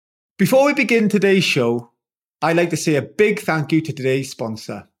Before we begin today's show, I'd like to say a big thank you to today's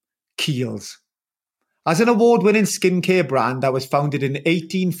sponsor, Kiehl's. As an award-winning skincare brand that was founded in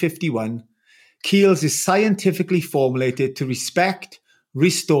 1851, Kiehl's is scientifically formulated to respect,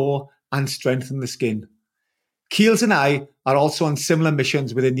 restore, and strengthen the skin. Kiehl's and I are also on similar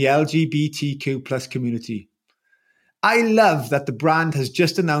missions within the LGBTQ plus community. I love that the brand has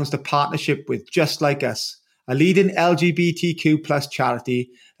just announced a partnership with Just Like Us, a leading LGBTQ plus charity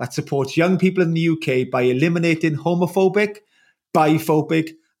that supports young people in the UK by eliminating homophobic,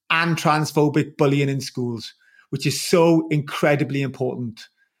 biphobic, and transphobic bullying in schools, which is so incredibly important.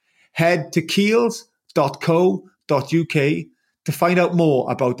 Head to keels.co.uk to find out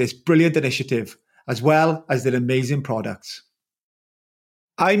more about this brilliant initiative, as well as their amazing products.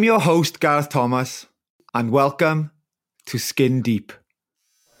 I'm your host, Gareth Thomas, and welcome to Skin Deep.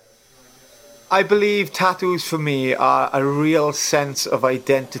 I believe tattoos for me are a real sense of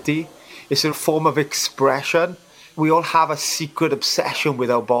identity. It's a form of expression. We all have a secret obsession with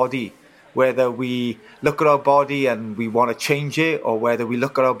our body, whether we look at our body and we want to change it, or whether we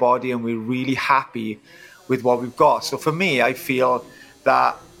look at our body and we're really happy with what we've got. So for me, I feel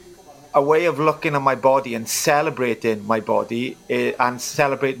that a way of looking at my body and celebrating my body and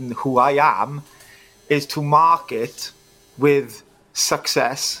celebrating who I am is to mark it with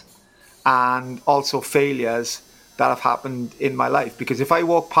success and also failures that have happened in my life. Because if I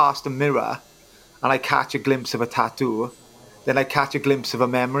walk past a mirror and I catch a glimpse of a tattoo, then I catch a glimpse of a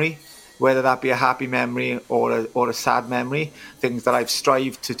memory, whether that be a happy memory or a sad memory, things that I've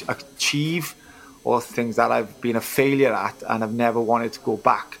strived to achieve or things that I've been a failure at and I've never wanted to go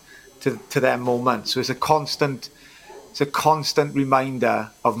back to them moments. So it's a constant reminder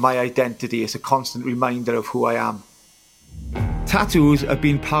of my identity. It's a constant reminder of who I am. Tattoos have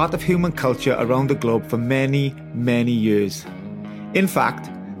been part of human culture around the globe for many, many years. In fact,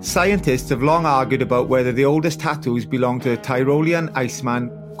 scientists have long argued about whether the oldest tattoos belong to a Tyrolean Iceman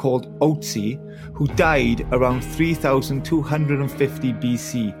called Otzi, who died around 3250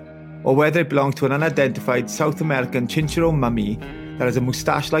 BC, or whether it belonged to an unidentified South American Chinchorro mummy that has a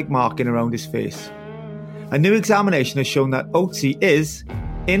moustache-like marking around his face. A new examination has shown that Otzi is,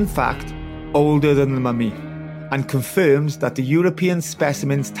 in fact, older than the mummy, and confirms that the European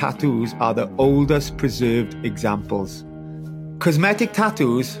specimen's tattoos are the oldest preserved examples. Cosmetic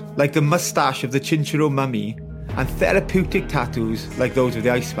tattoos, like the moustache of the Chinchorro mummy, and therapeutic tattoos, like those of the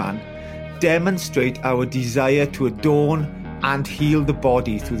Iceman, demonstrate our desire to adorn and heal the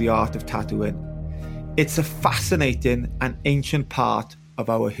body through the art of tattooing. It's a fascinating and ancient part of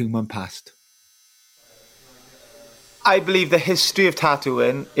our human past. I believe the history of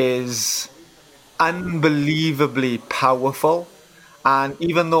tattooing is unbelievably powerful, and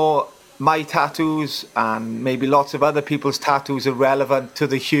even though my tattoos and maybe lots of other people's tattoos are relevant to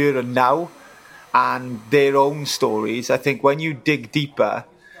the here and now and their own stories, I think when you dig deeper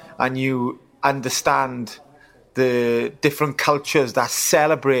and you understand the different cultures that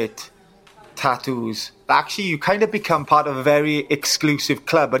celebrate tattoos, actually you kind of become part of a very exclusive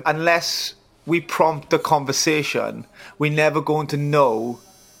club. And unless we prompt a conversation, we're never going to know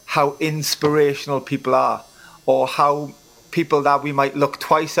how inspirational people are, or how people that we might look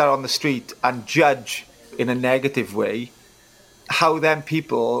twice at on the street and judge in a negative way, how them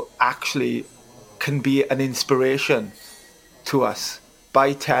people actually can be an inspiration to us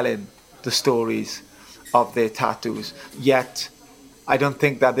by telling the stories of their tattoos. Yet I don't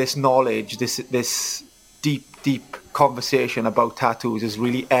think that this knowledge, this deep conversation about tattoos has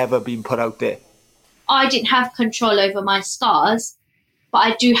really ever been put out there. I didn't have control over my scars, but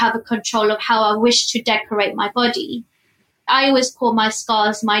I do have a control of how I wish to decorate my body. I always call my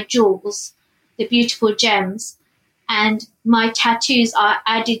scars my jewels, the beautiful gems, and my tattoos are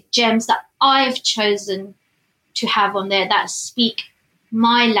added gems that I've chosen to have on there that speak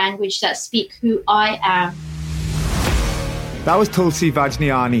my language, that speak who I am. That was Tulsi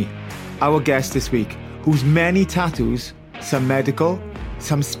Vagjiani, our guest this week, whose many tattoos, some medical,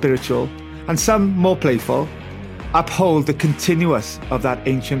 some spiritual, and some more playful, uphold the continuous of that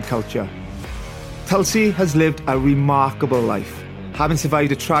ancient culture. Tulsi has lived a remarkable life, having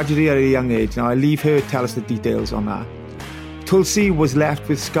survived a tragedy at a young age. Now, I'll leave her to tell us the details on that. Tulsi was left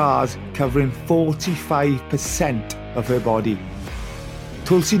with scars covering 45% of her body.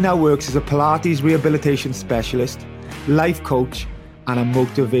 Tulsi now works as a Pilates rehabilitation specialist, life coach, and a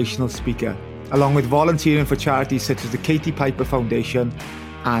motivational speaker, along with volunteering for charities such as the Katie Piper Foundation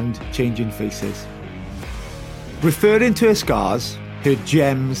and Changing Faces. Referring to her scars, her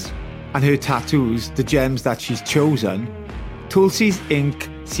gems, and her tattoos, the gems that she's chosen, Tulsi's ink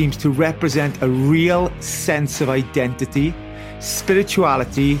seems to represent a real sense of identity,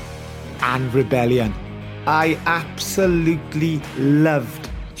 spirituality, and rebellion. I absolutely loved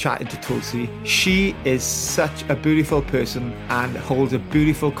chatting to Tulsi. She is such a beautiful person and holds a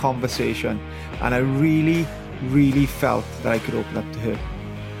beautiful conversation, and I really, really felt that I could open up to her.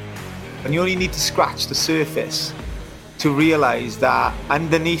 And you only need to scratch the surface to realise that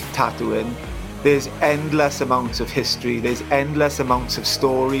underneath tattooing, there's endless amounts of history, there's endless amounts of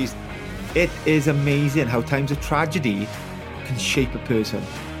stories. It is amazing how times of tragedy can shape a person.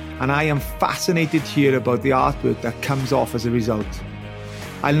 And I am fascinated to hear about the artwork that comes off as a result.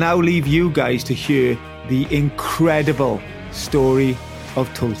 I'll now leave you guys to hear the incredible story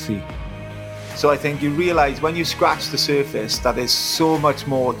of Tulsi. So I think you realise when you scratch the surface that there's so much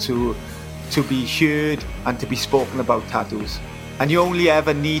more to be heard and to be spoken about tattoos. And you only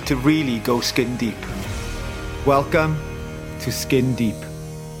ever need to really go skin deep. Welcome to Skin Deep.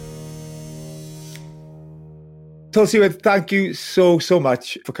 Tulsi, thank you so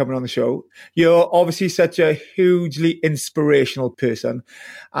much for coming on the show. You're obviously such a hugely inspirational person.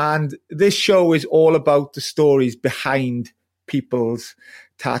 And this show is all about the stories behind people's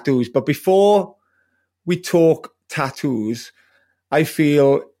tattoos. But before we talk tattoos, I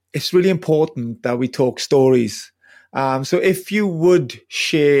feel it's really important that we talk stories. So if you would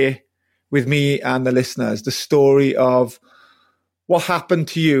share with me and the listeners the story of what happened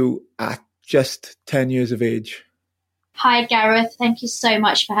to you at just 10 years of age. Hi, Gareth. Thank you so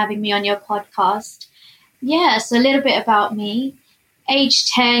much for having me on your podcast. Yes, a little bit about me. Age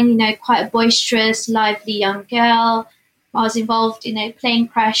 10, quite a boisterous, lively young girl. I was involved in a plane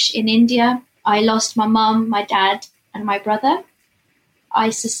crash in India. I lost my mum, my dad, and my brother. I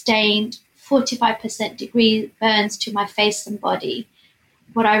sustained 45% degree burns to my face and body.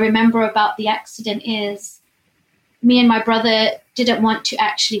 What I remember about the accident is me and my brother didn't want to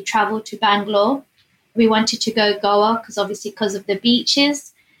actually travel to Bangalore. We wanted to go Goa because of the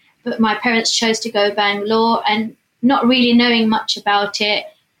beaches, but my parents chose to go Bangalore, and not really knowing much about it,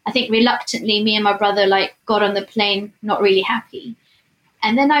 I think reluctantly me and my brother got on the plane, not really happy.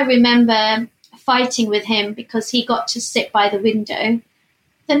 And then I remember fighting with him because he got to sit by the window.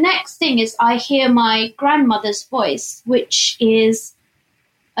 The next thing is I hear my grandmother's voice, which is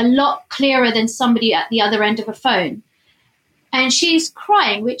a lot clearer than somebody at the other end of a phone. And she's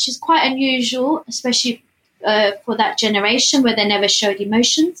crying, which is quite unusual, especially for that generation where they never showed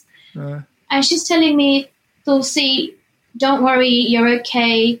emotions. And she's telling me, Tulsi, don't worry, you're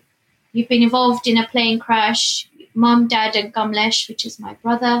okay. You've been involved in a plane crash. Mum, Dad, and Kamlesh, which is my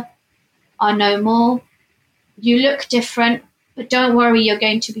brother, are no more. You look different, but don't worry, you're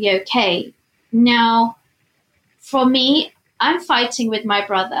going to be okay. Now, for me, I'm fighting with my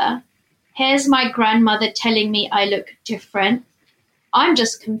brother. Here's my grandmother telling me I look different. I'm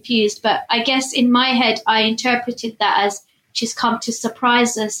just confused, but I guess in my head, I interpreted that as she's come to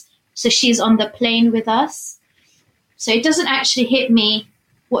surprise us, so she's on the plane with us. So it doesn't actually hit me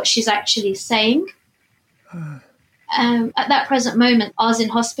what she's actually saying. At that present moment, I was in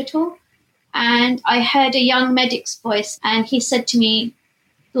hospital, and I heard a young medic's voice, and he said to me,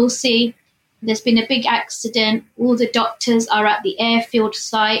 Tulsi, there's been a big accident. All the doctors are at the airfield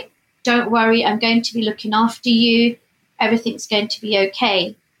site. Don't worry, I'm going to be looking after you. Everything's going to be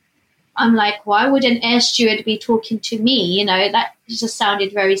okay. I'm like, why would an air steward be talking to me? That just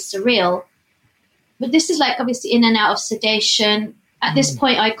sounded very surreal. But this is obviously in and out of sedation. At this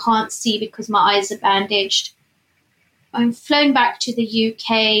point, I can't see because my eyes are bandaged. I'm flown back to the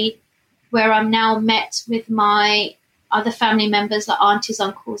UK, where I'm now met with my other family members, like aunties,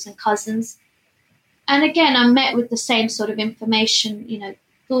 uncles, and cousins. And again, I'm met with the same sort of information,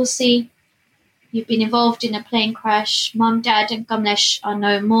 Tulsi, you've been involved in a plane crash. Mum, Dad, and Kamlesh are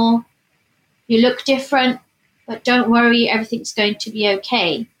no more. You look different, but don't worry, everything's going to be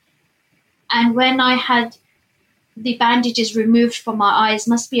okay. And when I had the bandages removed from my eyes,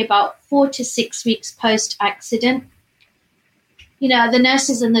 must be about 4 to 6 weeks post-accident, the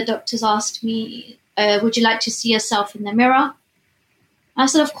nurses and the doctors asked me, would you like to see yourself in the mirror? I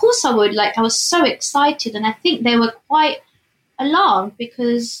said, of course I would. I was so excited. And I think they were quite alarmed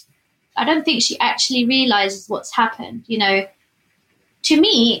because I don't think she actually realizes what's happened. To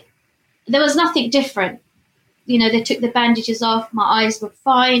me, there was nothing different. They took the bandages off. My eyes were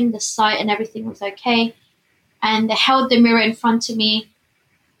fine. The sight and everything was okay. And they held the mirror in front of me.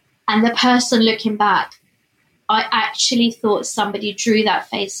 And the person looking back, I actually thought somebody drew that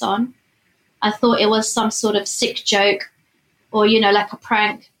face on. I thought it was some sort of sick joke or, like a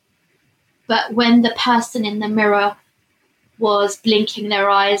prank. But when the person in the mirror was blinking their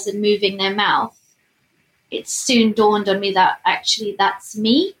eyes and moving their mouth, it soon dawned on me that actually that's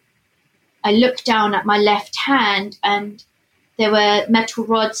me. I looked down at my left hand and There were metal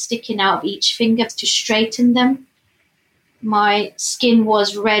rods sticking out of each finger to straighten them. My skin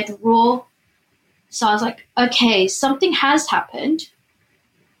was red raw. So I was like, okay, something has happened.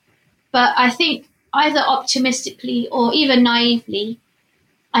 But I think either optimistically or even naively,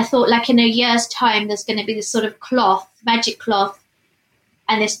 I thought like in a year's time, there's going to be this sort of cloth, magic cloth,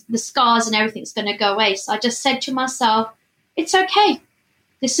 and the scars and everything's going to go away. So I just said to myself, it's okay.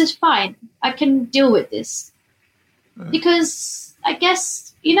 This is fine. I can deal with this. Because I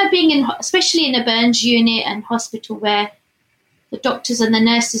guess, being especially in a burns unit and hospital where the doctors and the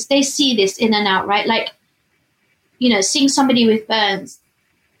nurses, they see this in and out, right? Like, seeing somebody with burns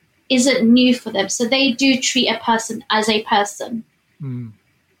isn't new for them. So they do treat a person as a person. Mm.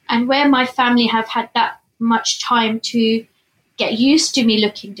 And where my family have had that much time to get used to me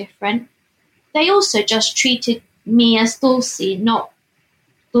looking different, they also just treated me as Tulsi, not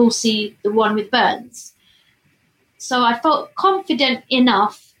Tulsi, the one with burns. So I felt confident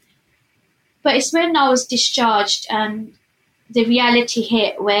enough. But it's when I was discharged and the reality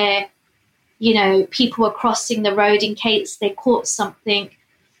hit where, people were crossing the road in case they caught something,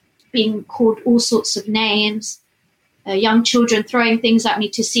 being called all sorts of names, young children throwing things at me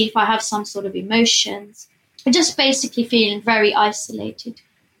to see if I have some sort of emotions. I'm just basically feeling very isolated.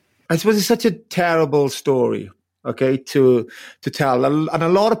 I suppose it's such a terrible story, okay, to tell. And a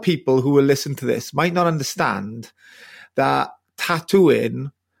lot of people who will listen to this might not understand that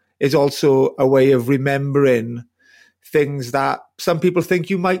tattooing is also a way of remembering things that some people think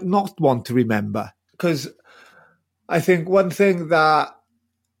you might not want to remember. Because I think one thing that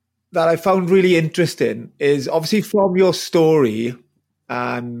I found really interesting is obviously from your story,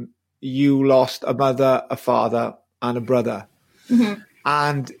 and you lost a mother, a father, and a brother. Mm-hmm.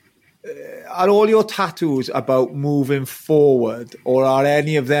 And are all your tattoos about moving forward, or are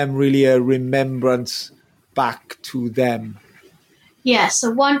any of them really a remembrance back to them? Yeah, so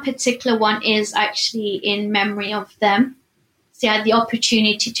one particular one is actually in memory of them. So I had the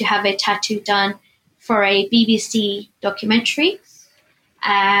opportunity to have a tattoo done for a BBC documentary.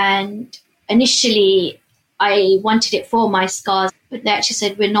 And initially, I wanted it for my scars, but they actually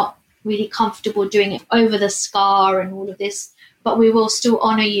said we're not really comfortable doing it over the scar and all of this, but we will still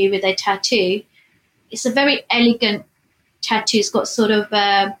honor you with a tattoo. It's a very elegant tattoo. It's got sort of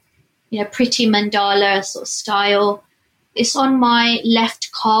pretty mandala sort of style. It's on my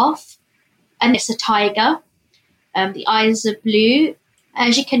left calf, and it's a tiger. The eyes are blue.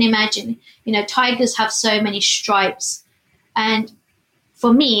 As you can imagine, tigers have so many stripes. And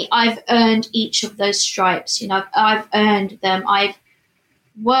for me, I've earned each of those stripes. I've earned them. I've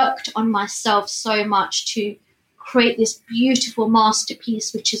worked on myself so much to create this beautiful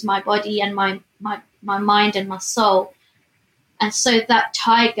masterpiece, which is my body and my mind and my soul. And so that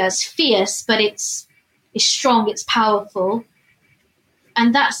tiger's fierce, but it's strong, it's powerful.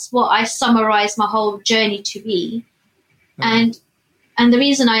 And that's what I summarize my whole journey to be. Mm. And the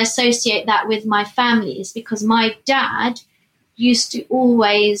reason I associate that with my family is because my dad used to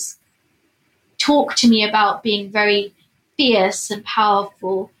always talk to me about being very fierce and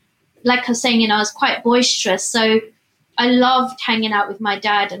powerful. Like I was saying, I was quite boisterous. So I loved hanging out with my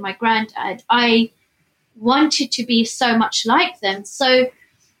dad and my granddad. I wanted to be so much like them. So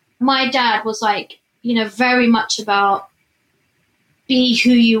my dad was like, very much about be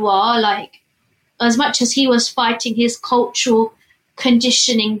who you are. Like, as much as he was fighting his cultural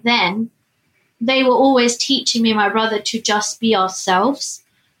conditioning then, they were always teaching me and my brother to just be ourselves,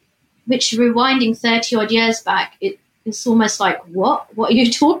 which rewinding 30 odd years back, it's almost like, what are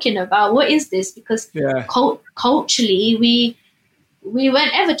you talking about? What is this? Because culturally, we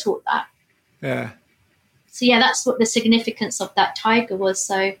weren't ever taught that. Yeah. So yeah, that's what the significance of that tiger was.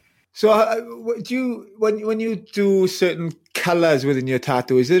 So do you, when you do certain colors within your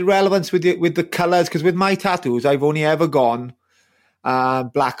tattoo, is there relevance with the colors? Because with my tattoos, I've only ever gone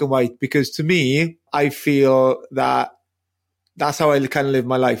black and white, because to me, I feel that that's how I kind of live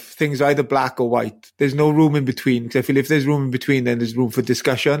my life. Things are either black or white. There's no room in between, because I feel if there's room in between, then there's room for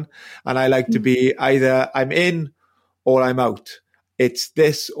discussion. And I like to be either I'm in or I'm out. It's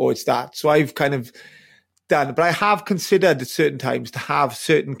this or it's that. So I've kind of done, but I have considered at certain times to have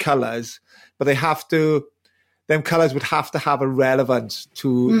certain colors, but them colors would have to have a relevance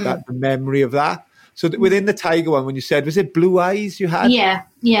to that, the memory of that. So within the tiger one, when you said, was it blue eyes you had? Yeah.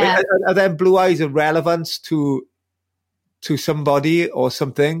 Are there blue eyes a relevance to somebody or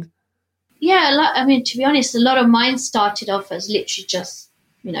something? Yeah, to be honest, a lot of mine started off as literally just,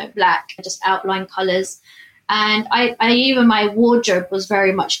 black, just outline colors. And I even my wardrobe was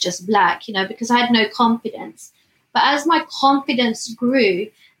very much just black, because I had no confidence. But as my confidence grew,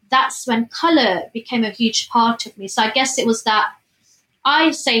 that's when color became a huge part of me. So I guess it was that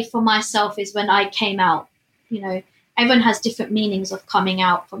I say for myself is when I came out. Everyone has different meanings of coming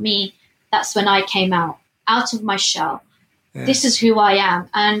out. For me, that's when I came out of my shell. Yeah. This is who I am.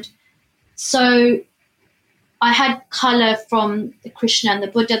 And so I had color from the Krishna and the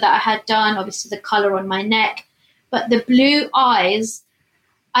Buddha that I had done, obviously the color on my neck, but the blue eyes,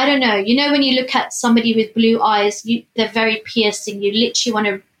 I don't know. When you look at somebody with blue eyes, they're very piercing. You literally want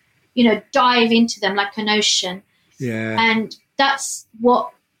to, dive into them like an ocean. Yeah. And that's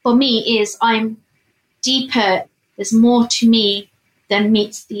what, for me, is I'm deeper. There's more to me than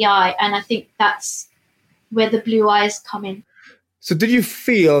meets the eye. And I think that's where the blue eyes come in. So did you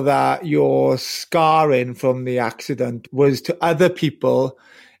feel that your scarring from the accident was to other people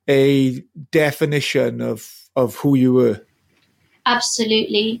a definition of who you were?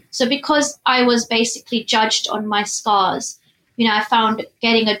 Absolutely. So because I was basically judged on my scars, I found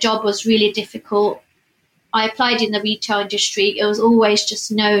getting a job was really difficult. I applied in the retail industry. It was always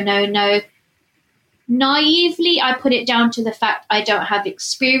just no, no, no. Naively, I put it down to the fact I don't have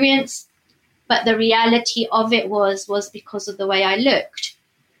experience, but the reality of it was because of the way I looked.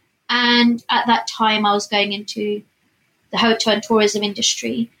 And at that time, I was going into the hotel and tourism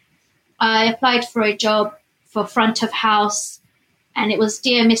industry. I applied for a job for front of house, and it was,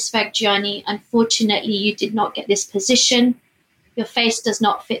 "Dear Miss Vagjiani, unfortunately, you did not get this position. Your face does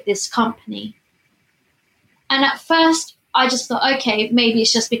not fit this company." And at first, I just thought, okay, maybe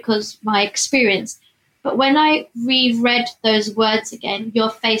it's just because my experience. But when I reread those words again, "Your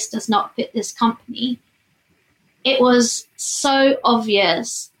face does not fit this company," it was so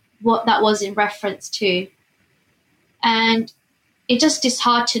obvious what that was in reference to. And it just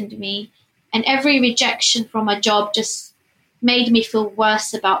disheartened me. And every rejection from a job just made me feel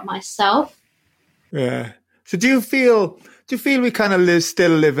worse about myself. Yeah. So do you feel we kind of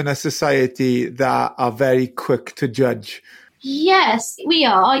still live in a society that are very quick to judge? Yes, we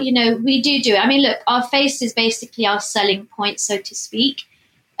are. We do it. I mean, look, our face is basically our selling point, so to speak.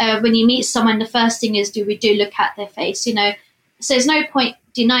 When you meet someone, the first thing is, we do look at their face, So there's no point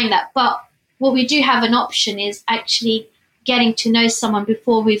denying that. But what we do have an option is actually getting to know someone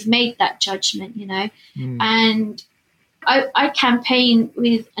before we've made that judgment, And I campaign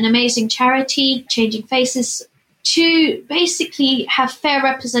with an amazing charity, Changing Faces, to basically have fair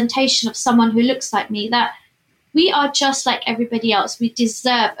representation of someone who looks like me, that we are just like everybody else. We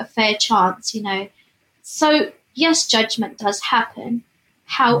deserve a fair chance, So, yes, judgment does happen.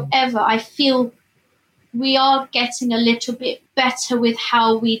 However, I feel we are getting a little bit better with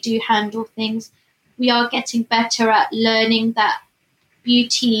how we do handle things. We are getting better at learning that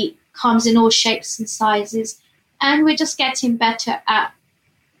beauty comes in all shapes and sizes. And we're just getting better at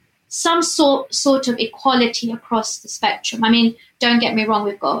some sort of equality across the spectrum. I mean, don't get me wrong,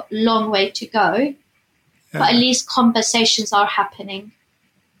 we've got a long way to go. But at least conversations are happening.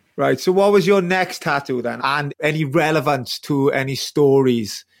 Right. So what was your next tattoo then? And any relevance to any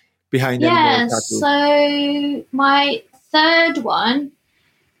stories behind any of the tattoos? So my third one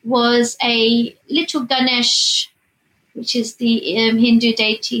was a little Ganesh, which is the Hindu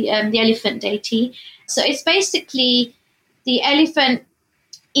deity, the elephant deity. So it's basically the elephant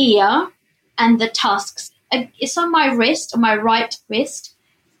ear and the tusks. It's on my wrist, on my right wrist.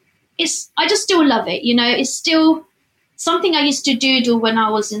 I just still love it, It's still something I used to doodle when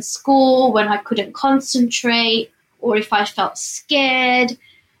I was in school, when I couldn't concentrate, or if I felt scared.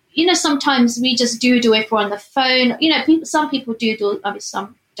 Sometimes we just doodle if we're on the phone. Some people doodle, I mean,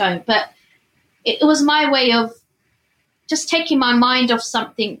 some don't. But it was my way of just taking my mind off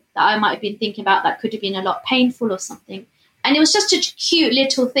something that I might have been thinking about that could have been a lot painful or something. And it was just a cute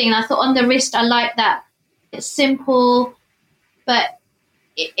little thing. I thought on the wrist, I like that. It's simple, but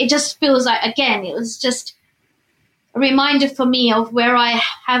it just feels like, again, it was just a reminder for me of where I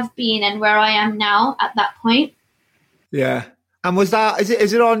have been and where I am now at that point. Yeah. And is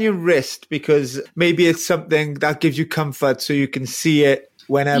it on your wrist because maybe it's something that gives you comfort so you can see it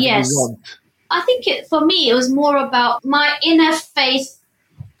whenever you want? I think for me, it was more about my inner faith,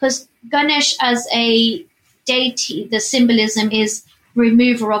 because Ganesh as a deity, the symbolism is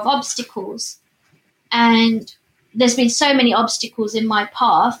remover of obstacles. And there's been so many obstacles in my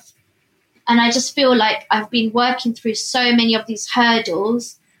path. And I just feel like I've been working through so many of these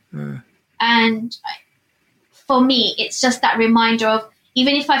hurdles. And for me, it's just that reminder of,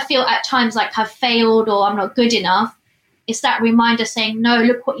 even if I feel at times like I've failed or I'm not good enough, it's that reminder saying, no,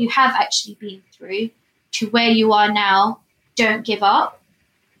 look what you have actually been through to where you are now. Don't give up.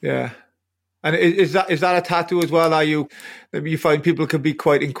 Yeah. And is that a tattoo as well? Are you find people can be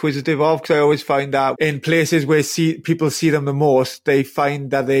quite inquisitive of? Because I always find that in places where people see them the most, they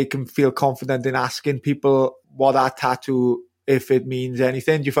find that they can feel confident in asking people what that tattoo, if it means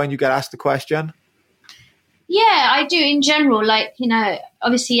anything. Do you find you get asked the question? Yeah, I do in general. Like,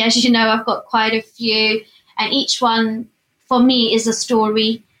 obviously, as you know, I've got quite a few, and each one for me is a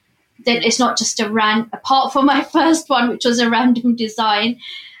story. That it's not just apart from my first one, which was a random design,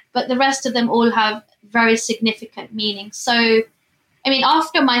 but the rest of them all have very significant meaning. So, I mean,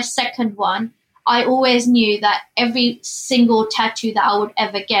 after my second one, I always knew that every single tattoo that I would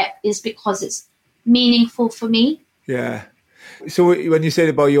ever get is because it's meaningful for me. Yeah. So when you said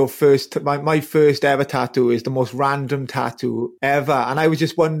about your my first ever tattoo is the most random tattoo ever. And I was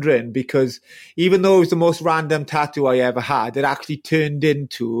just wondering, because even though it was the most random tattoo I ever had, it actually turned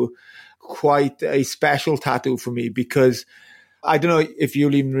into quite a special tattoo for me, because I don't know if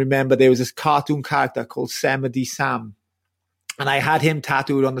you'll even remember, there was this cartoon character called Semedy Sam, and I had him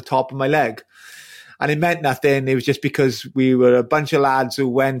tattooed on the top of my leg. And it meant nothing. It was just because we were a bunch of lads who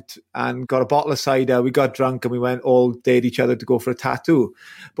went and got a bottle of cider. We got drunk and we went all date each other to go for a tattoo.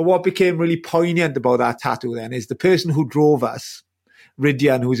 But what became really poignant about that tattoo then is the person who drove us,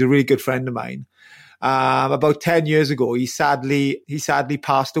 Ridian, who's a really good friend of mine, about 10 years ago, he sadly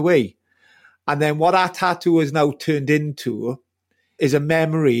passed away. And then what that tattoo has now turned into is a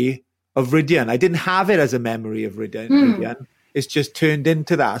memory of Ridian. I didn't have it as a memory of Ridian. It's just turned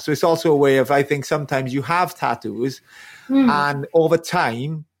into that. So it's also a way of, I think sometimes you have tattoos and over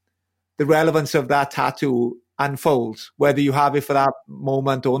time, the relevance of that tattoo unfolds, whether you have it for that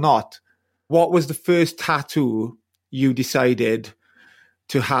moment or not. What was the first tattoo you decided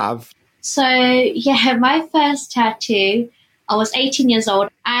to have? So, yeah, my first tattoo, I was 18 years old,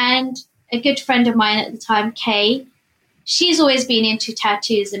 and a good friend of mine at the time, Kay, she's always been into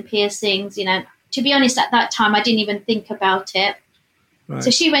tattoos and piercings, To be honest, at that time, I didn't even think about it. Right. So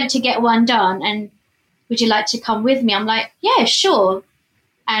she went to get one done, and would you like to come with me? I'm like, yeah, sure.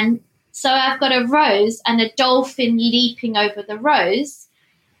 And so I've got a rose and a dolphin leaping over the rose.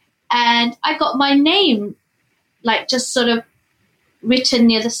 And I got my name, like just sort of written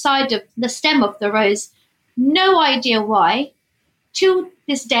near the side of the stem of the rose. No idea why. To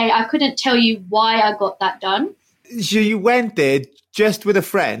this day, I couldn't tell you why I got that done. So you went there just with a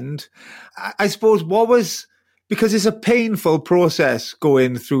friend. I suppose because it's a painful process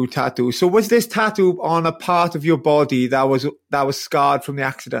going through tattoos. So was this tattoo on a part of your body that was scarred from the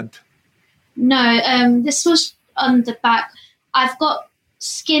accident? No, this was on the back. I've got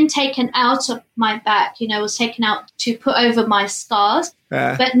skin taken out of my back, was taken out to put over my scars.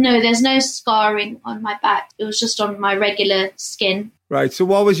 But no, there's no scarring on my back. It was just on my regular skin. Right. So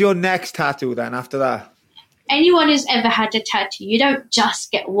what was your next tattoo then after that? Anyone who's ever had a tattoo, you don't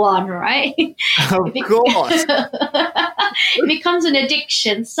just get one, right? Of course. It becomes an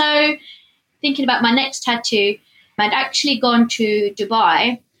addiction. So thinking about my next tattoo, I'd actually gone to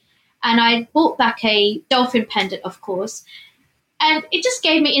Dubai and I bought back a dolphin pendant, of course. And it just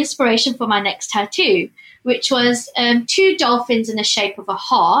gave me inspiration for my next tattoo, which was 2 dolphins in the shape of a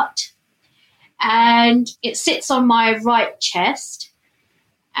heart. And it sits on my right chest.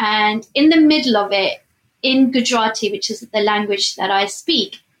 And in the middle of it, in Gujarati, which is the language that I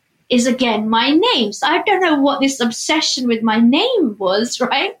speak, is again my name. So I don't know what this obsession with my name was,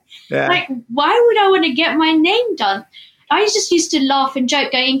 right? Yeah. Like, why would I want to get my name done? I just used to laugh and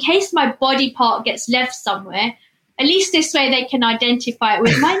joke, going, in case my body part gets left somewhere, at least this way they can identify it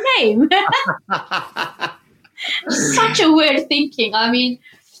with my name. Such a weird thinking. I mean,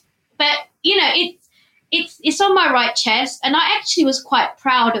 but, it's on my right chest, and I actually was quite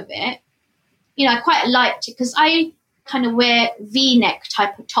proud of it. I quite liked it because I kind of wear V-neck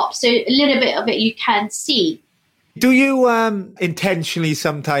type of top, so a little bit of it you can see. Do you intentionally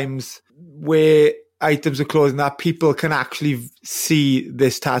sometimes wear items of clothing that people can actually see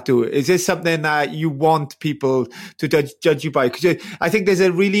this tattoo? Is this something that you want people to judge you by? Because I think there's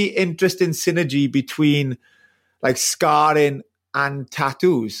a really interesting synergy between like scarring and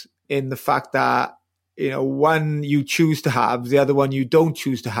tattoos in the fact that one you choose to have, the other one you don't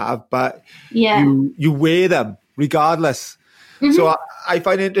choose to have, but you wear them regardless. Mm-hmm. So I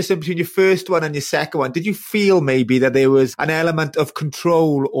find it interesting between your first one and your second one. Did you feel maybe that there was an element of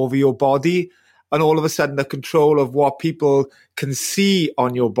control over your body and all of a sudden the control of what people can see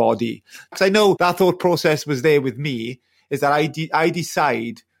on your body? Because I know that thought process was there with me, is that I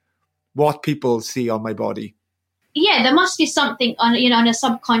decide what people see on my body. Yeah, there must be something on a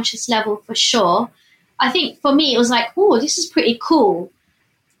subconscious level for sure. I think for me, it was like, oh, this is pretty cool.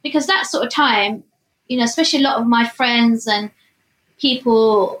 Because that sort of time, especially a lot of my friends and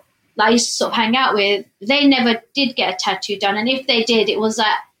people that I used to sort of hang out with, they never did get a tattoo done. And if they did, it was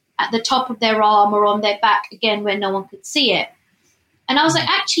at the top of their arm or on their back, again, where no one could see it. And I was like,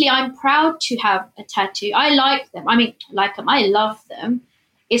 actually, I'm proud to have a tattoo. I like them. I mean, like them. I love them.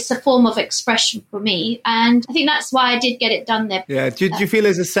 It's a form of expression for me. And I think that's why I did get it done there. Yeah. Do you feel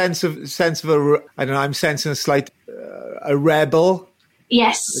there's a sense of I don't know, I'm sensing a slight, a rebel?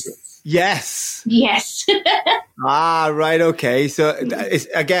 Yes. Yes. Yes. Right. Okay. So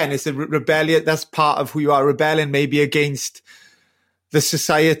it's a rebellion. That's part of who you are. Rebelling maybe against the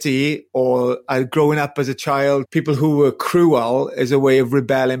society or growing up as a child, people who were cruel is a way of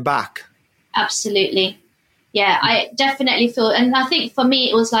rebelling back. Absolutely. Yeah, I definitely feel, and I think for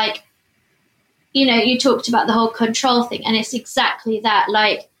me, it was like, you talked about the whole control thing, and it's exactly that.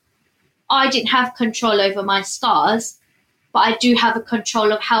 Like, I didn't have control over my scars, but I do have a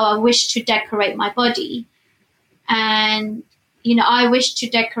control of how I wish to decorate my body. And, I wish to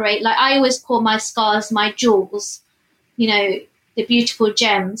decorate, like I always call my scars my jewels, the beautiful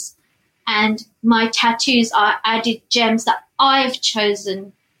gems. And my tattoos are added gems that I've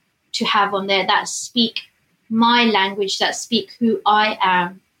chosen to have on there that speak my language, that speak who I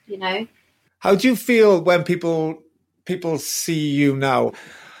am, How do you feel when people see you now?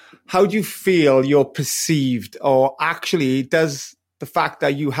 How do you feel you're perceived? Or actually, does the fact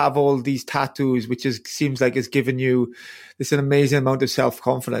that you have all these tattoos, which seems like it's given you this an amazing amount of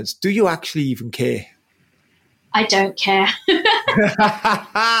self-confidence, do you actually even care? I don't care.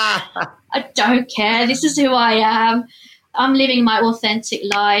 I don't care. This is who I am. I'm living my authentic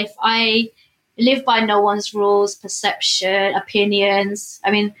life. I live by no one's rules, perception, opinions.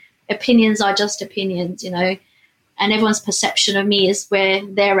 I mean, opinions are just opinions, and everyone's perception of me is where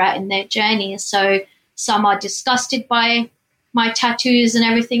they're at in their journey. So some are disgusted by my tattoos and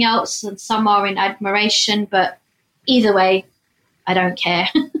everything else, and some are in admiration. But either way, I don't care.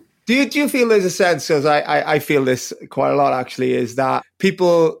 Do you feel there's a sense, as I feel this quite a lot actually, is that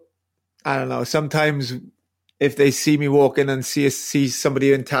people, I don't know, sometimes if they see me walking and see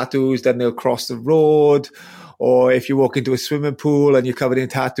somebody in tattoos, then they'll cross the road. Or if you walk into a swimming pool and you're covered in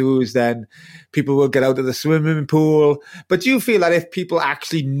tattoos, then people will get out of the swimming pool. But do you feel that if people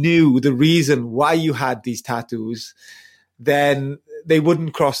actually knew the reason why you had these tattoos, then they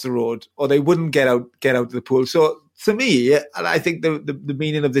wouldn't cross the road or they wouldn't get out of the pool? So for me, and I think the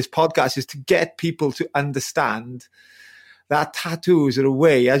meaning of this podcast is to get people to understand that tattoos are a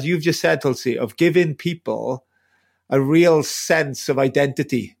way, as you've just said, Tulsi, of giving people a real sense of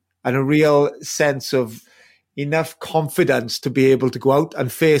identity and a real sense of enough confidence to be able to go out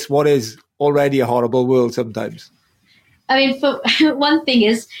and face what is already a horrible world sometimes. I mean, for one thing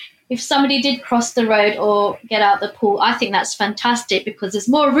is, if somebody did cross the road or get out the pool, I think that's fantastic because there's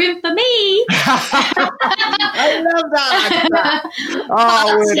more room for me. I love that.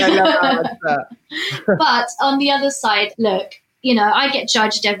 I love that. But on the other side, look, I get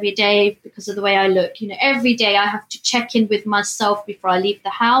judged every day because of the way I look. Every day I have to check in with myself before I leave the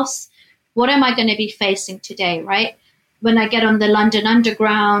house. What am I going to be facing today, right? When I get on the London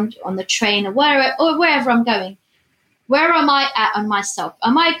Underground, on the train, or wherever I'm going, where am I at on myself?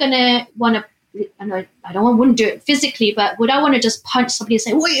 Am I going to want to, I wouldn't do it physically, but would I want to just punch somebody and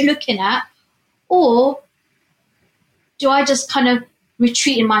say, what are you looking at? Or do I just kind of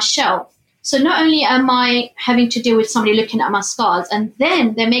retreat in my shell? So not only am I having to deal with somebody looking at my scars, and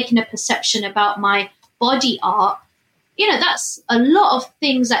then they're making a perception about my body art, that's a lot of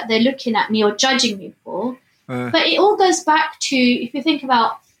things that they're looking at me or judging me for. But it all goes back to, if you think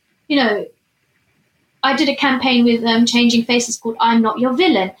about, I did a campaign with Changing Faces called I'm Not Your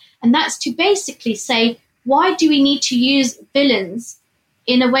Villain. And that's to basically say, why do we need to use villains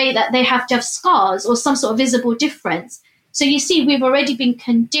in a way that they have to have scars or some sort of visible difference? So you see, we've already been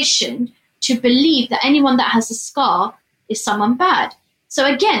conditioned to believe that anyone that has a scar is someone bad. So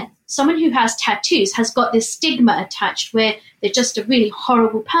again, someone who has tattoos has got this stigma attached where they're just a really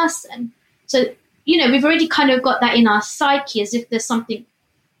horrible person. So, we've already kind of got that in our psyche as if there's something,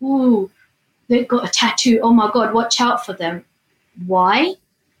 ooh, they've got a tattoo. Oh my God, watch out for them. Why?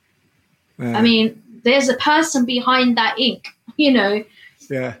 Yeah. I mean, there's a person behind that ink,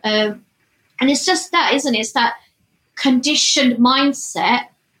 Yeah. And it's just that, isn't it? It's that conditioned mindset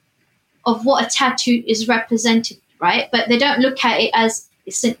of what a tattoo is represented, right? But they don't look at it as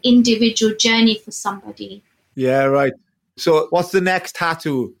it's an individual journey for somebody. Yeah, right. So what's the next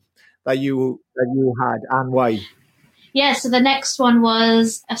tattoo that you had and why? Yeah, so the next one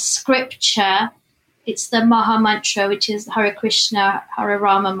was a scripture. It's the Maha Mantra, which is Hare Krishna, Hare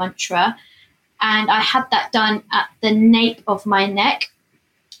Rama mantra. And I had that done at the nape of my neck.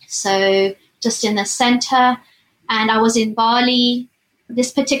 So just in the center. And I was in Bali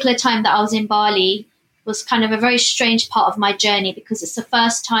this particular time that I was in Bali was kind of a very strange part of my journey, because it's the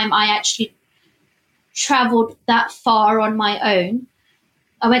first time I actually traveled that far on my own.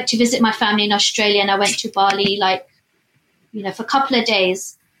 I went to visit my family in Australia, and I went to Bali, for a couple of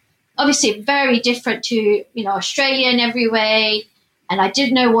days. Obviously very different to, Australia in every way. And I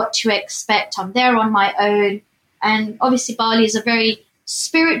didn't know what to expect. I'm there on my own. And obviously Bali is a very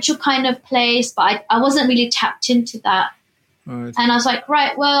spiritual kind of place, but I wasn't really tapped into that. Right. And I was like,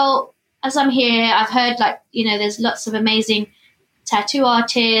 right, well, as I'm here, I've heard there's lots of amazing tattoo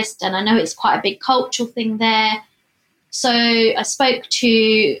artists, and I know it's quite a big cultural thing there. So I spoke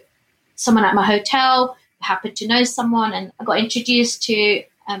to someone at my hotel who happened to know someone, and I got introduced to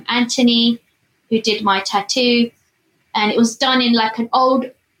Anthony, who did my tattoo. And it was done in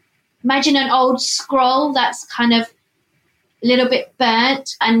imagine an old scroll that's kind of a little bit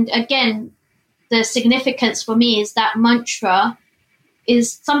burnt. And again, the significance for me is that mantra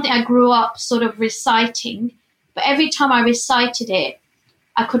is something I grew up sort of reciting. But every time I recited it,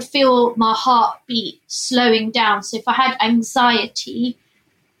 I could feel my heartbeat slowing down. So if I had anxiety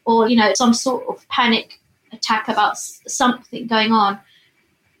or, some sort of panic attack about something going on,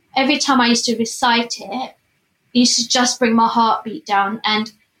 every time I used to recite it used to just bring my heartbeat down.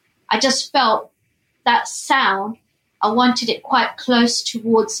 And I just felt that sound. I wanted it quite close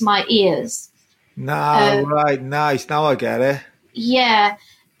towards my ears. Right, nice. Now I get it. Yeah.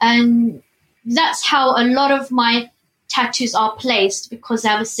 And that's how a lot of my tattoos are placed, because they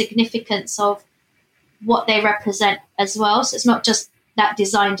have a significance of what they represent as well. So it's not just that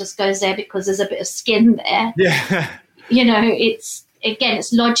design just goes there because there's a bit of skin there. Yeah. It's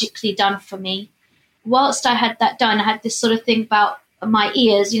logically done for me. Whilst I had that done, I had this sort of thing about my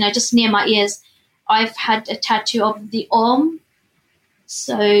ears, just near my ears. I've had a tattoo of the Om.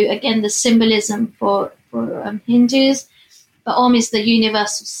 So again, the symbolism for Hindus. The Om is the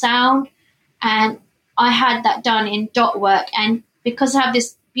universal sound. And I had that done in dot work. And because I have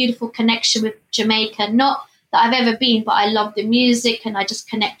this beautiful connection with Jamaica, not that I've ever been, but I love the music and I just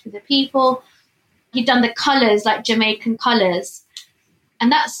connect with the people. He'd done the colours, like Jamaican colours.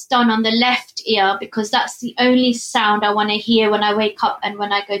 And that's done on the left ear, because that's the only sound I want to hear when I wake up and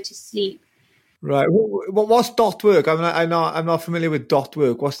when I go to sleep. Right. What's dot work? I'm not familiar with dot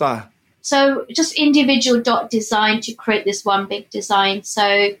work. What's that? So just individual dot design to create this one big design.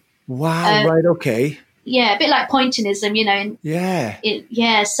 So wow. Right. Okay. Yeah, a bit like pointillism,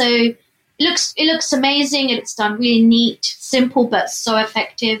 Yeah. So it looks amazing, and it's done really neat, simple, but so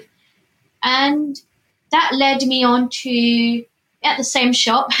effective. And that led me on to, at the same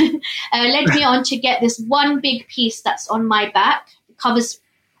shop, led me on to get this one big piece that's on my back. It covers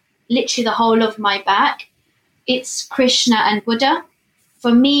literally the whole of my back. It's Krishna and Buddha.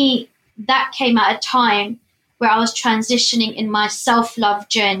 For me, that came at a time where I was transitioning in my self-love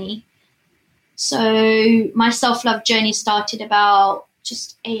journey. So my self-love journey started about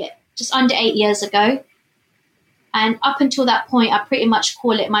just under 8 years ago. And up until that point, I pretty much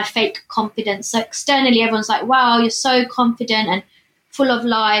call it my fake confidence. So externally, everyone's like, wow, you're so confident and full of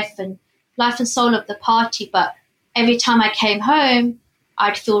life and soul of the party. But every time I came home,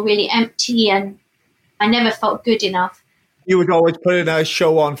 I'd feel really empty and I never felt good enough. You would always put in a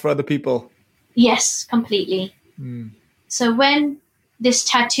show on for other people. Yes, completely. So when this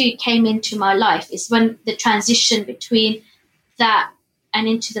tattoo came into my life is when the transition between that and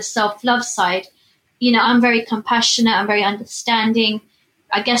into the self-love side. I'm very compassionate. I'm very understanding.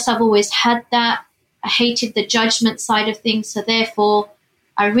 I guess I've always had that. I hated the judgment side of things. So therefore,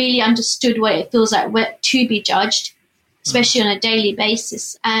 I really understood what it feels like to be judged, especially on a daily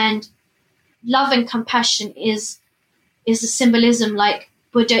basis. And love and compassion is a symbolism. Like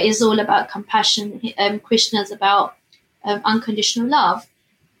Buddha is all about compassion. Krishna is about unconditional love.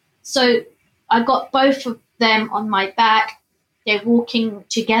 So I got both of them on my back. They're walking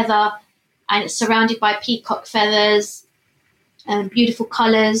together, and it's surrounded by peacock feathers and beautiful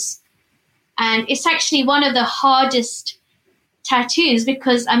colors. And it's actually one of the hardest tattoos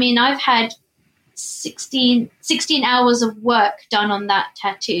because, I've had 16 hours of work done on that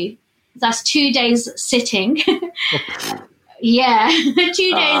tattoo. That's 2 days sitting. Yeah, 2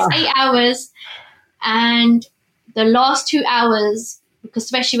 days, 8 hours. And the last 2 hours, because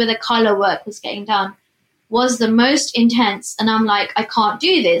especially where the color work was getting done, was the most intense. And I'm like, I can't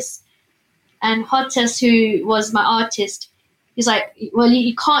do this. And Hottes, who was my artist, he's like, well,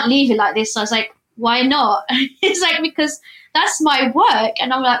 you can't leave it like this. So I was like, why not? He's like, because that's my work.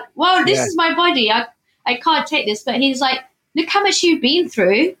 And I'm like, well, this is my body. I can't take this. But he's like, look how much you've been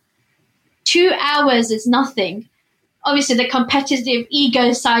through. 2 hours is nothing. Obviously, the competitive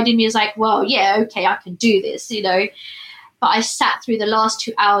ego side in me is like, well, yeah, okay, I can do this, but I sat through the last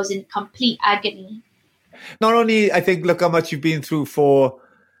 2 hours in complete agony. Not only, I think, look how much you've been through for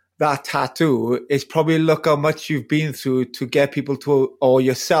that tattoo, it's probably look how much you've been through to get people to, or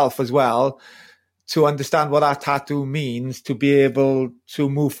yourself as well, to understand what that tattoo means, to be able to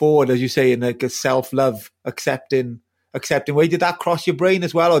move forward, as you say, in like a self-love, accepting way. Did that cross your brain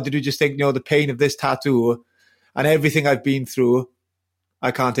as well? Or did you just think, the pain of this tattoo and everything I've been through,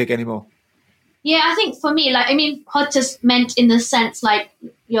 I can't take anymore? Yeah, I think for me, God just meant in the sense like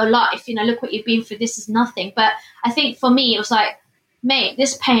your life, look what you've been through, this is nothing. But I think for me, it was like, mate,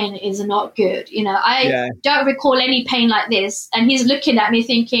 this pain is not good. I don't recall any pain like this. And he's looking at me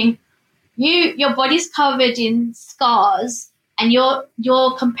thinking, your body's covered in scars and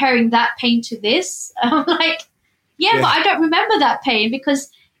you're comparing that pain to this. I'm like, yeah, but I don't remember that pain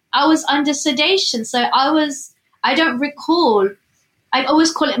because I was under sedation. So I don't recall. I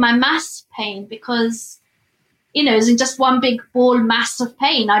always call it my mass pain because, it was just one big ball mass of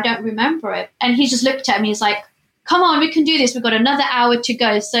pain. I don't remember it. And he just looked at me. He's like, come on, we can do this. We've got another hour to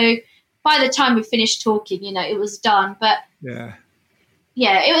go. So by the time we finished talking, it was done. But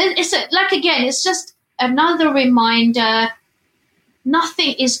it's just another reminder.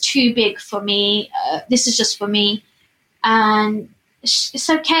 Nothing is too big for me. This is just for me. And it's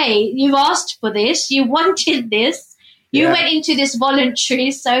okay. You asked for this. You wanted this. You went into this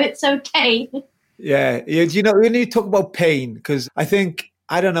voluntary, so it's okay. Yeah. When you talk about pain, because I think,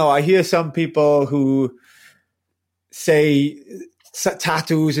 I don't know, I hear some people who say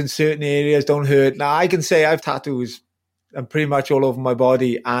tattoos in certain areas don't hurt. Now, I can say I have tattoos and pretty much all over my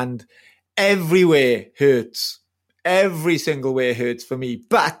body, and everywhere hurts. Every single way hurts for me.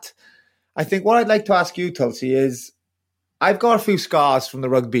 But I think what I'd like to ask you, Tulsi, is I've got a few scars from the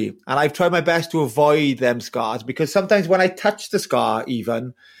rugby, and I've tried my best to avoid them scars because sometimes when I touch the scar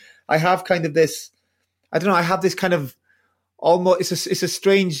even, I have kind of this, I don't know, I have this kind of almost, it's a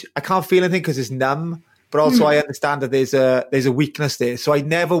strange, I can't feel anything because it's numb, but also I understand that there's a weakness there. So I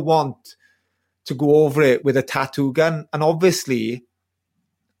never want to go over it with a tattoo gun. And obviously,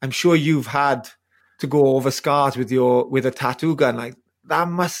 I'm sure you've had to go over scars with a tattoo gun. Like, that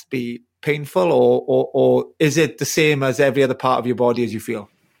must be painful, or is it the same as every other part of your body as you feel?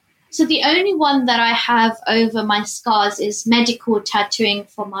 So the only one that I have over my scars is medical tattooing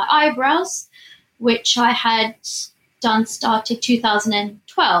for my eyebrows, which I had started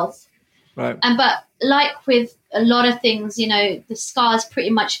 2012. Right. But like with a lot of things, the scars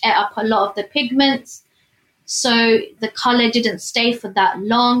pretty much ate up a lot of the pigments. So the color didn't stay for that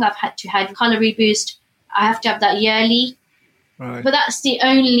long. I've had to have color reboost. I have to have that yearly. Right. But that's the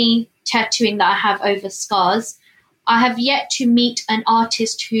only tattooing that I have over scars. I have yet to meet an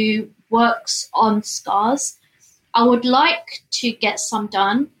artist who works on scars. I would like to get some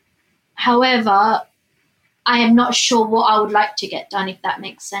done. However, I am not sure what I would like to get done, if that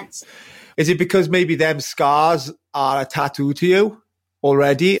makes sense. Is it because maybe them scars are a tattoo to you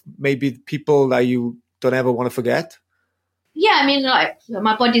already? Maybe people that you don't ever want to forget? Yeah,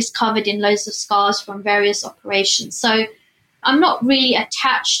 my body's covered in loads of scars from various operations. So I'm not really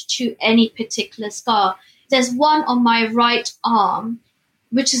attached to any particular scar. There's one on my right arm,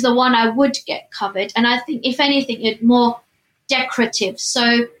 which is the one I would get covered. And I think, if anything, it's more decorative.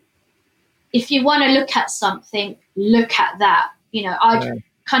 So if you want to look at something, look at that. I'd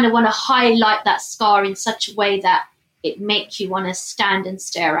kind of want to highlight that scar in such a way that it makes you want to stand and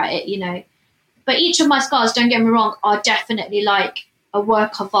stare at it, But each of my scars, don't get me wrong, are definitely like a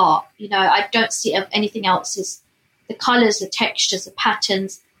work of art. I don't see anything else as the colors, the textures, the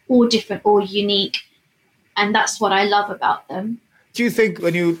patterns, all different, all unique. And that's what I love about them. Do you think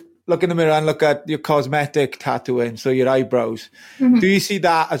when you look in the mirror and look at your cosmetic tattooing, so your eyebrows, do you see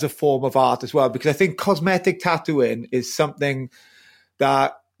that as a form of art as well? Because I think cosmetic tattooing is something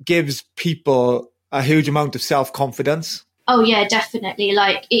that gives people a huge amount of self-confidence. Oh, yeah, definitely.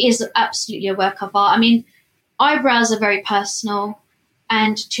 Like, it is absolutely a work of art. Eyebrows are very personal.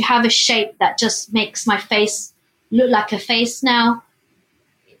 And to have a shape that just makes my face look like a face now,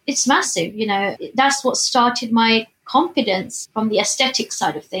 it's massive. That's what started my confidence from the aesthetic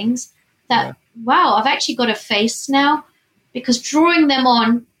side of things, that, wow, I've actually got a face now. Because drawing them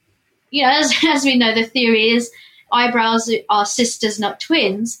on, as we know, the theory is eyebrows are sisters, not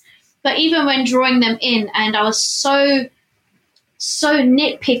twins. But even when drawing them in, and I was so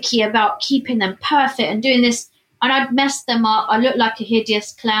nitpicky about keeping them perfect and doing this, and I'd mess them up. I looked like a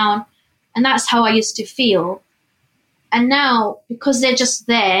hideous clown. And that's how I used to feel. And now, because they're just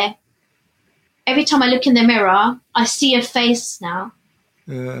there, every time I look in the mirror, I see a face now.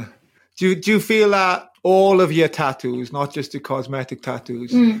 Do you feel that all of your tattoos, not just the cosmetic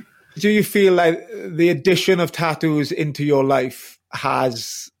tattoos, Do you feel like the addition of tattoos into your life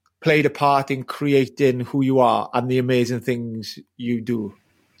has played a part in creating who you are and the amazing things you do?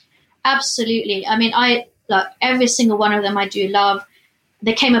 Absolutely. I mean, I like every single one of them I do love.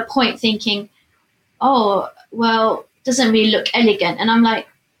 There came a point thinking, oh, well, doesn't really look elegant. And I'm like,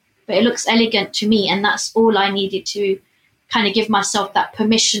 but it looks elegant to me. And that's all I needed to kind of give myself that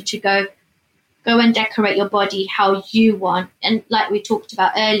permission to go and decorate your body how you want. And like we talked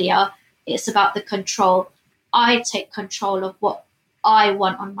about earlier, it's about the control. I take control of what I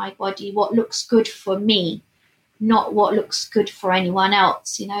want on my body, what looks good for me, not what looks good for anyone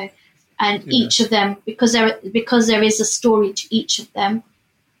else, you know. And each of them, because there is a story to each of them.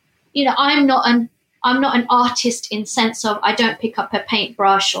 You know, I'm not an artist in sense of I don't pick up a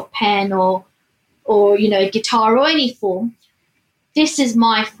paintbrush or pen or you know, a guitar or any form. This is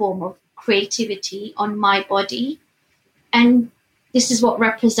my form of creativity on my body, and this is what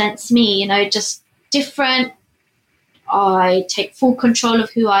represents me, you know, just different. I take full control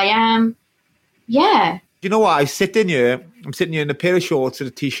of who I am. Yeah. You know what? I'm sitting here in a pair of shorts and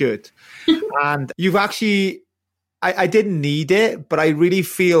a t-shirt, and you've actually, I didn't need it, but I really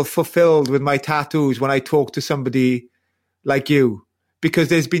feel fulfilled with my tattoos when I talk to somebody like you, because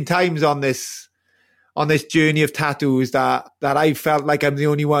there's been times on this journey of tattoos that I felt like I'm the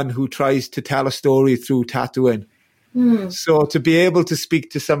only one who tries to tell a story through tattooing. So to be able to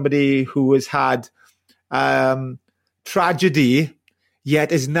speak to somebody who has had tragedy,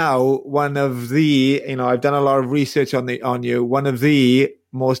 yet is now one of the, you know, I've done a lot of research on you, one of the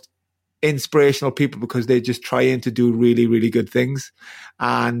most inspirational people, because they're just trying to do really, really good things.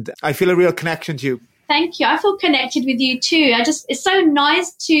 And I feel a real connection to you. Thank you. I feel connected with you too. It's so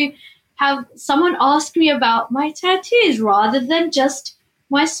nice to have someone ask me about my tattoos rather than just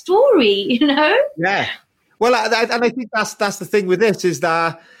my story, you know? Yeah. Well, and I think that's the thing with this, is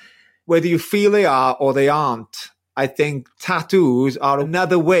that whether you feel they are or they aren't, I think tattoos are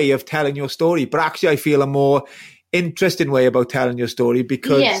another way of telling your story. But actually, I feel a more interesting way about telling your story,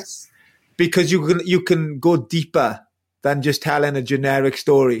 because you can go deeper than just telling a generic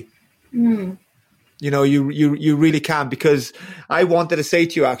story. You know, you really can, because I wanted to say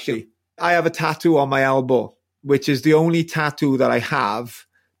to you, actually, I have a tattoo on my elbow, which is the only tattoo that I have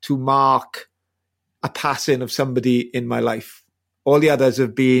to mark a passing of somebody in my life. All the others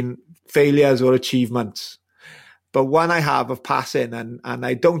have been failures or achievements. But one I have of passing, and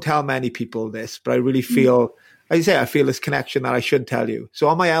I don't tell many people this, but I really feel, I feel this connection that I should tell you. So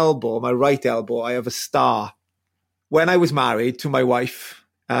on my elbow, my right elbow, I have a star. When I was married to my wife,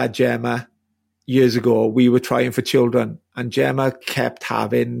 Gemma, years ago, we were trying for children, and Gemma kept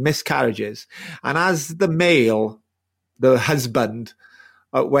having miscarriages. And as the male, the husband,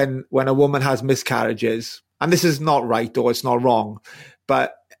 when a woman has miscarriages, and this is not right or it's not wrong,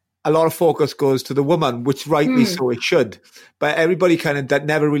 but a lot of focus goes to the woman, which rightly so it should. But everybody that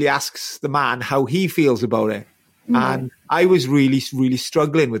never really asks the man how he feels about it. And I was really, really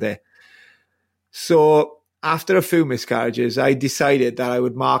struggling with it. So after a few miscarriages, I decided that I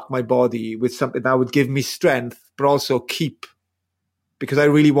would mark my body with something that would give me strength, but also keep, because I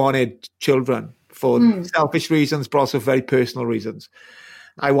really wanted children for selfish reasons, but also very personal reasons.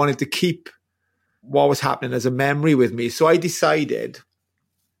 I wanted to keep what was happening as a memory with me. So I decided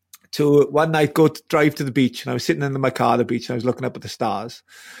to one night drive to the beach, and I was sitting in my car at the beach, and I was looking up at the stars,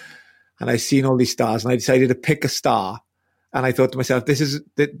 and I seen all these stars, and I decided to pick a star. And I thought to myself,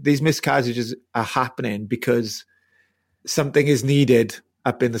 these miscarriages are happening because something is needed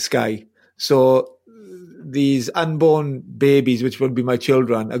up in the sky. So these unborn babies, which will be my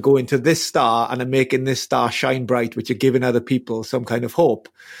children, are going to this star and are making this star shine bright, which are giving other people some kind of hope.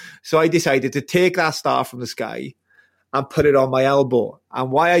 So I decided to take that star from the sky and put it on my elbow.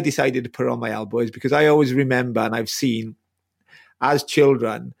 And why I decided to put it on my elbow is because I always remember, and I've seen, as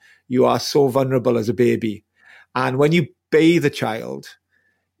children, you are so vulnerable as a baby. And when you bathe a child,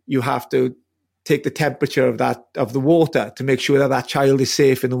 you have to take the temperature of the water to make sure that child is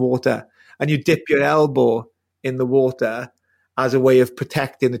safe in the water. And you dip your elbow in the water as a way of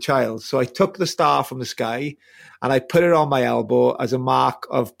protecting the child. So I took the star from the sky and I put it on my elbow as a mark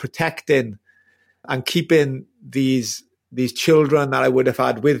of protecting and keeping these children that I would have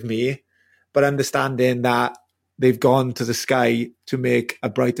had with me, but understanding that they've gone to the sky to make a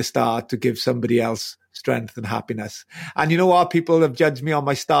brighter star to give somebody else strength and happiness. And you know what? People have judged me on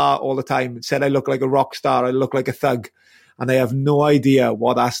my star all the time and said I look like a rock star, I look like a thug, and they have no idea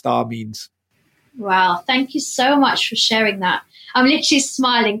what that star means. Wow. Thank you so much for sharing that. I'm literally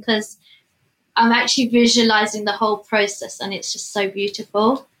smiling because I'm actually visualizing the whole process, and it's just so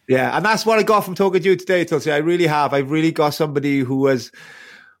beautiful. Yeah, and that's what I got from talking to you today, Tulsi. I really have. I've really got somebody who has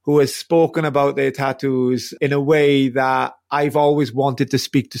who has spoken about their tattoos in a way that I've always wanted to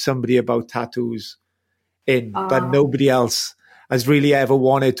speak to somebody about tattoos in, but nobody else has really ever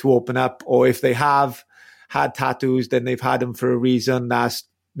wanted to open up. Or if they have had tattoos, then they've had them for a reason that's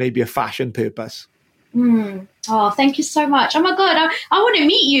maybe a fashion purpose. Oh, thank you so much. Oh my God, I want to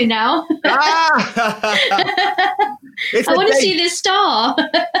meet you now. I want to see this star.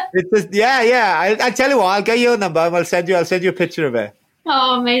 I'll tell you what, I'll get your number and I'll send you a picture of it.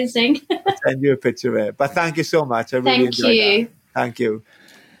 Oh, amazing. I'll send you a picture of it. But thank you so much. I really enjoyed that. Thank you.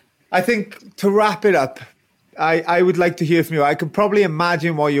 I think to wrap it up, I would like to hear from you. I can probably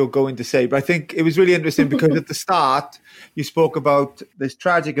imagine what you're going to say, but I think it was really interesting because at the start, you spoke about this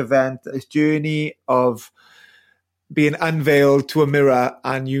tragic event, this journey of being unveiled to a mirror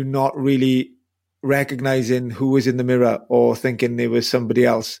and you not really recognizing who was in the mirror or thinking there was somebody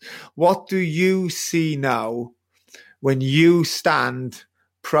else. What do you see now when you stand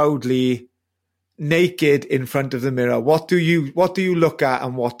proudly naked in front of the mirror? What do you look at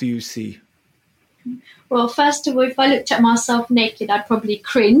and what do you see? Well, first of all, if I looked at myself naked, I'd probably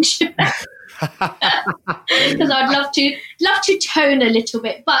cringe because I'd love to tone a little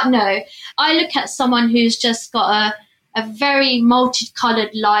bit. But no, I look at someone who's just got a very multicolored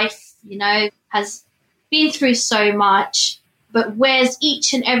life, has been through so much, but wears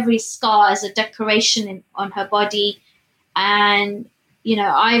each and every scar as a decoration on her body. And,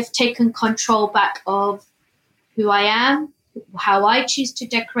 I've taken control back of who I am, how I choose to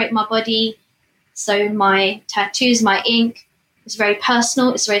decorate my body. So my tattoos, my ink is very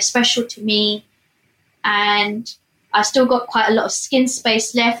personal. It's very special to me. And I've still got quite a lot of skin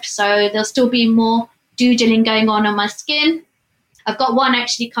space left. So there'll still be more doodling going on my skin. I've got one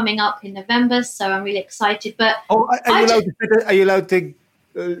actually coming up in November, so I'm really excited. But are you allowed to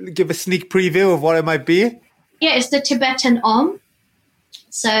give a sneak preview of what it might be? Yeah, it's the Tibetan Om.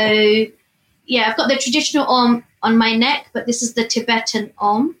 So, I've got the traditional Om on my neck, but this is the Tibetan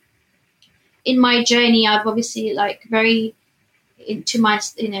Om. In my journey, I've obviously very into my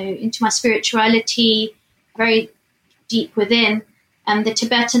spirituality, very deep within. And the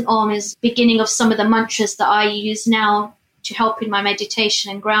Tibetan Om is beginning of some of the mantras that I use now to help in my meditation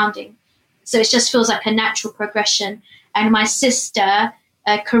and grounding. So it just feels like a natural progression. And my sister,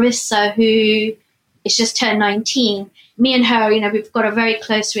 Carissa, who is just turned 19, me and her, we've got a very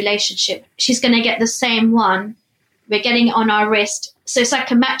close relationship. She's going to get the same one. We're getting it on our wrist. So it's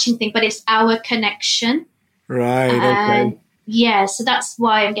like a matching thing, but it's our connection. Right, okay. Yeah, so that's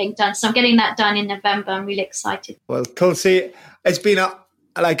why I'm getting done. So I'm getting that done in November. I'm really excited. Well, Tulsi, it's been an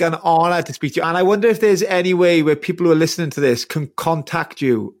honor to speak to you. And I wonder if there's any way where people who are listening to this can contact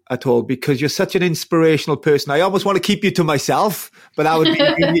you at all, because you're such an inspirational person. I almost want to keep you to myself, but that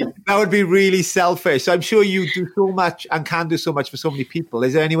would be really selfish. So I'm sure you do so much and can do so much for so many people.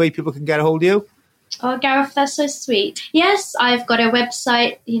 Is there any way people can get a hold of you? Oh, Gareth, that's so sweet. Yes, I've got a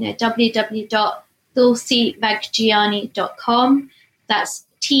website, www.tulsivagjiani.com. That's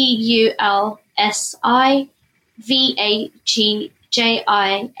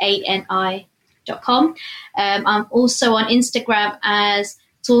TulsiVagjiani.com. I'm also on Instagram as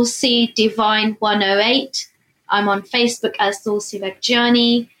Tulsi Divine 108. I'm on Facebook as Tulsi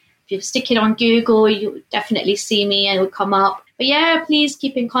Vagjiani. If you stick it on Google, you'll definitely see me and it will come up. But yeah, please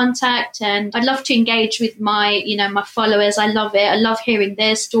keep in contact, and I'd love to engage with my followers. I love it. I love hearing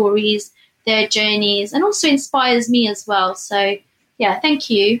their stories, their journeys, and also inspires me as well. So yeah, thank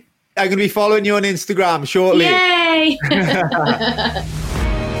you. I'm going to be following you on Instagram shortly. Yay!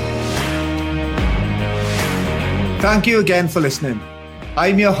 Thank you again for listening.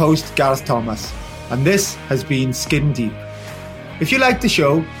 I'm your host, Gareth Thomas, and this has been Skin Deep. If you like the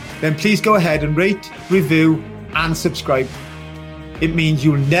show, then please go ahead and rate, review, and subscribe. It means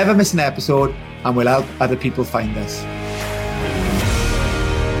you'll never miss an episode and will help other people find us.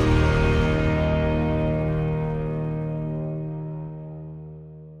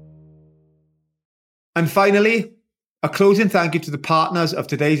 And finally, a closing thank you to the partners of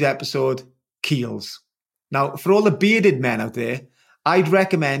today's episode, Kiehl's. Now, for all the bearded men out there, I'd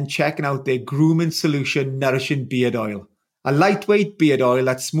recommend checking out their grooming solution, Nourishing Beard Oil. A lightweight beard oil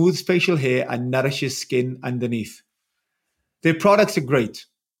that smooths facial hair and nourishes skin underneath. Their products are great,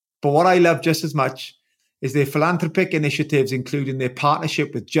 but what I love just as much is their philanthropic initiatives, including their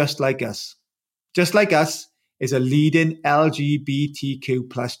partnership with Just Like Us. Just Like Us is a leading LGBTQ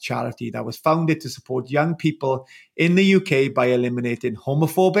plus charity that was founded to support young people in the UK by eliminating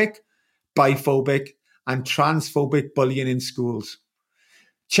homophobic, biphobic, and transphobic bullying in schools.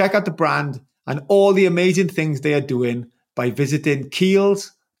 Check out the brand and all the amazing things they are doing by visiting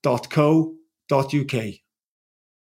keels.co.uk.